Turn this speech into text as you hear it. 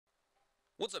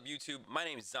What's up YouTube? My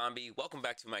name is Zombie. Welcome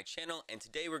back to my channel, and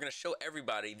today we're going to show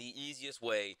everybody the easiest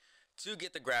way to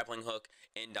get the grappling hook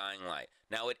in Dying Light.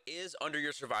 Now it is under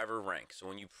your survivor rank, so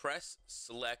when you press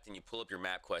select and you pull up your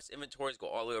map quest inventories, go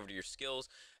all the way over to your skills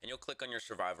and you'll click on your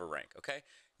survivor rank, okay?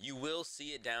 You will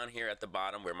see it down here at the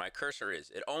bottom where my cursor is.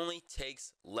 It only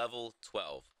takes level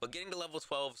 12, but getting to level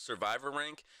 12 survivor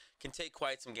rank can take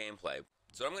quite some gameplay.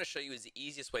 So what I'm going to show you is the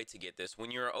easiest way to get this.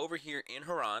 When you're over here in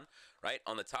Haran, right,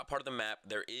 on the top part of the map,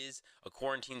 there is a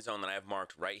quarantine zone that I have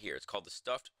marked right here. It's called the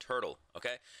Stuffed Turtle,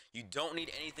 okay? You don't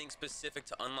need anything specific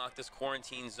to unlock this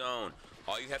quarantine zone.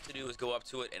 All you have to do is go up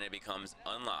to it and it becomes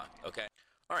unlocked, okay?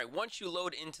 Alright, once you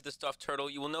load into the Stuffed Turtle,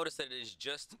 you will notice that it is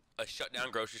just a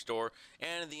shutdown grocery store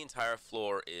and the entire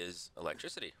floor is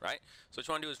electricity, right? So what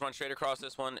you want to do is run straight across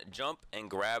this one, jump and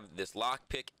grab this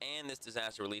lockpick and this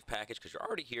disaster relief package because you're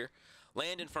already here.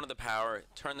 Land in front of the power,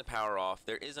 turn the power off.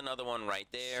 There is another one right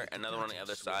there, another one on the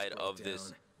other side of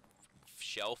this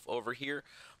shelf over here.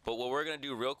 But what we're going to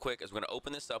do real quick is we're going to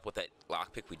open this up with that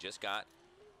lockpick we just got.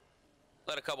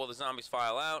 Let a couple of the zombies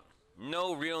file out.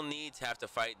 No real need to have to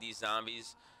fight these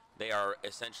zombies. They are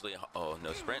essentially... Oh,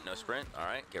 no sprint, no sprint.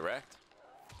 Alright, get wrecked.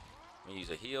 Let me use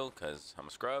a heal because I'm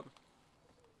a scrub.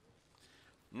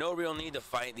 No real need to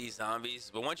fight these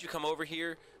zombies. But once you come over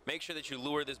here, make sure that you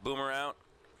lure this boomer out.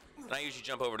 And I usually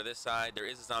jump over to this side. There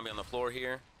is a zombie on the floor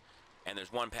here. And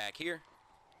there's one pack here.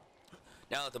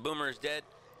 Now that the boomer is dead,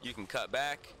 you can cut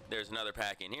back. There's another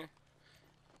pack in here.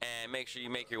 And make sure you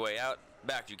make your way out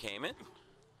back you came in.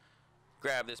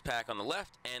 Grab this pack on the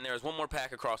left, and there's one more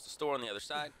pack across the store on the other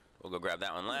side. We'll go grab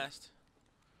that one last.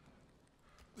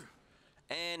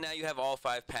 And now you have all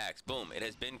 5 packs. Boom, it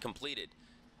has been completed.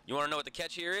 You want to know what the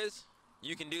catch here is?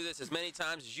 You can do this as many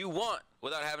times as you want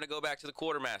without having to go back to the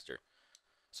quartermaster.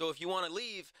 So if you want to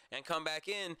leave and come back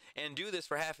in and do this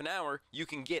for half an hour, you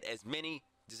can get as many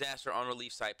disaster on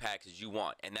relief site packs as you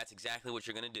want, and that's exactly what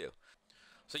you're going to do.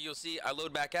 So you'll see I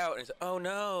load back out and it's, oh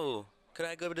no. Could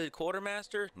I go to the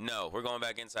quartermaster? No, we're going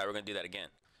back inside. We're going to do that again.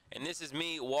 And this is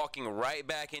me walking right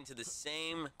back into the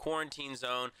same quarantine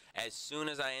zone as soon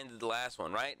as I ended the last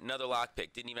one, right? Another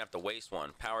lockpick. Didn't even have to waste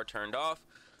one. Power turned off.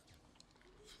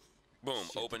 Boom,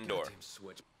 open door.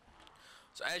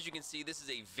 So as you can see, this is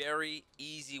a very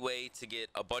easy way to get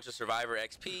a bunch of survivor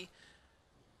XP.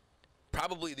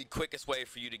 Probably the quickest way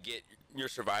for you to get your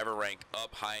survivor rank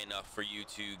up high enough for you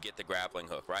to get the grappling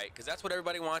hook, right? Because that's what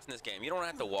everybody wants in this game. You don't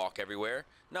have to walk everywhere.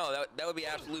 No, that would be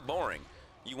absolutely boring.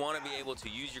 You want to be able to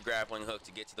use your grappling hook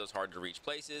to get to those hard to reach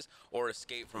places or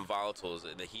escape from volatiles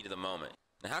in the heat of the moment.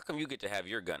 Now, how come you get to have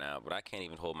your gun out, but I can't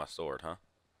even hold my sword, huh?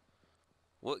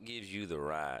 What gives you the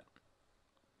right?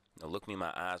 Now look me in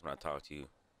my eyes when I talk to you.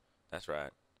 That's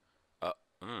right. A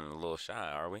little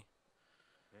shy, are we?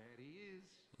 There he is.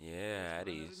 Yeah, at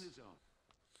ease.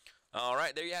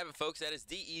 Alright, there you have it, folks. That is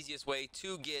the easiest way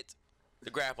to get the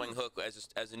grappling hook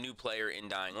as a new player in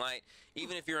Dying Light.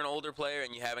 Even if you're an older player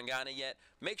and you haven't gotten it yet,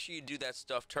 make sure you do that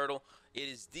Stuffed Turtle. It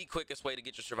is the quickest way to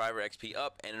get your survivor XP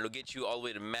up, and it'll get you all the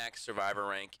way to max survivor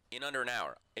rank in under an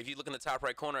hour. If you look in the top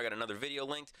right corner, I got another video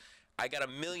linked. I got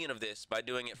 1 million of this by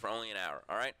doing it for only an hour,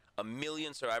 alright? 1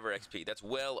 million survivor XP. That's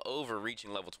well over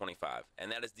reaching level 25,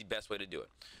 and that is the best way to do it.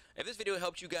 If this video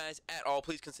helped you guys at all,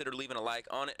 please consider leaving a like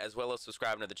on it, as well as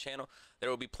subscribing to the channel. There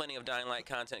will be plenty of Dying Light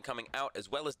content coming out, as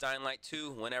well as Dying Light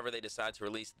 2 whenever they decide to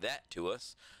release that to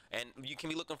us. And you can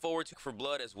be looking forward to For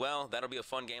Blood as well. That'll be a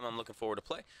fun game I'm looking forward to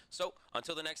play. So,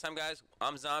 until the next time, guys,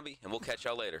 I'm Zombie, and we'll catch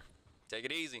y'all later. Take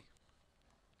it easy.